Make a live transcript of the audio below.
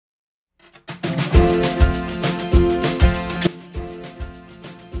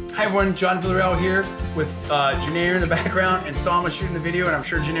everyone, John Villarreal here with Janair in the background and Salma shooting the video, and I'm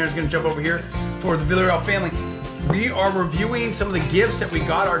sure Janair is going to jump over here for the Villarreal family. We are reviewing some of the gifts that we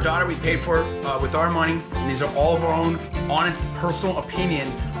got our daughter we paid for with our money, and these are all of our own honest personal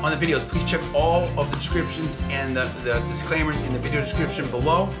opinion on the videos. Please check all of the descriptions and the disclaimers in the video description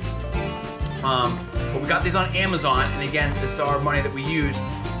below. But we got these on Amazon, and again, this is our money that we use.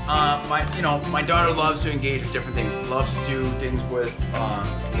 My daughter loves to engage with different things. Loves to do things with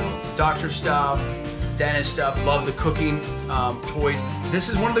doctor stuff, dentist stuff. Loves the cooking toys. This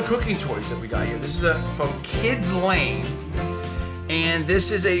is one of the cooking toys that we got here. This is from Kidzlane, and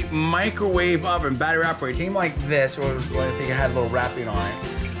this is a microwave oven, battery operated. It came like this, or I think it had a little wrapping on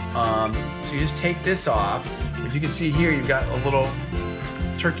it. So you just take this off. As you can see here, you've got a little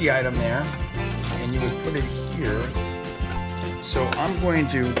turkey item there, and you would put it here. So I'm going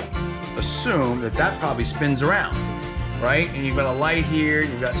to assume that that probably spins around, right? And you've got a light here,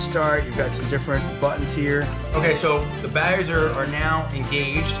 you've got start, you've got some different buttons here. Okay, so the batteries are now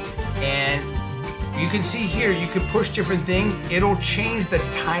engaged, and you can see here, you can push different things. It'll change the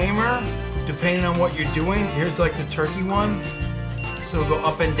timer depending on what you're doing. Here's like the turkey one. So it'll go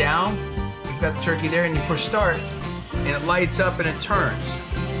up and down. You've got the turkey there, and you push start, and it lights up and it turns.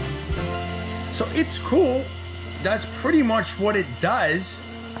 So it's cool. That's pretty much what it does.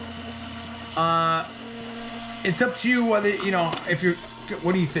 It's up to you whether, if you're,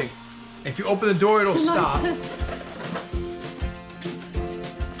 what do you think? If you open the door, it'll stop. No, it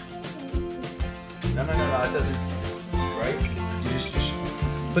doesn't, right? You just,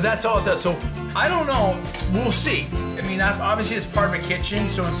 but that's all it does. So I don't know, we'll see. I mean, obviously it's part of a kitchen,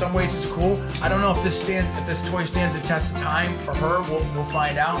 so in some ways it's cool. I don't know if this toy stands the test of time for her. We'll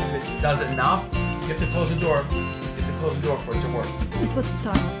find out if it does enough. You have to close the door. You have to close the door for it to work. You put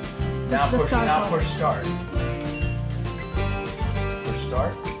start. Now push start. Push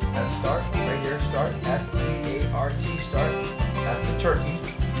start. That's start. Right here, start. S-T-A-R-T, start. That's the turkey.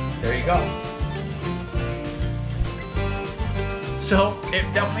 There you go. So it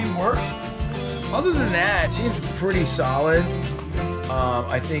definitely works. Other than that, it seems pretty solid.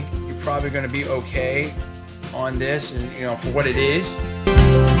 I think you're probably going to be okay on this, and for what it is.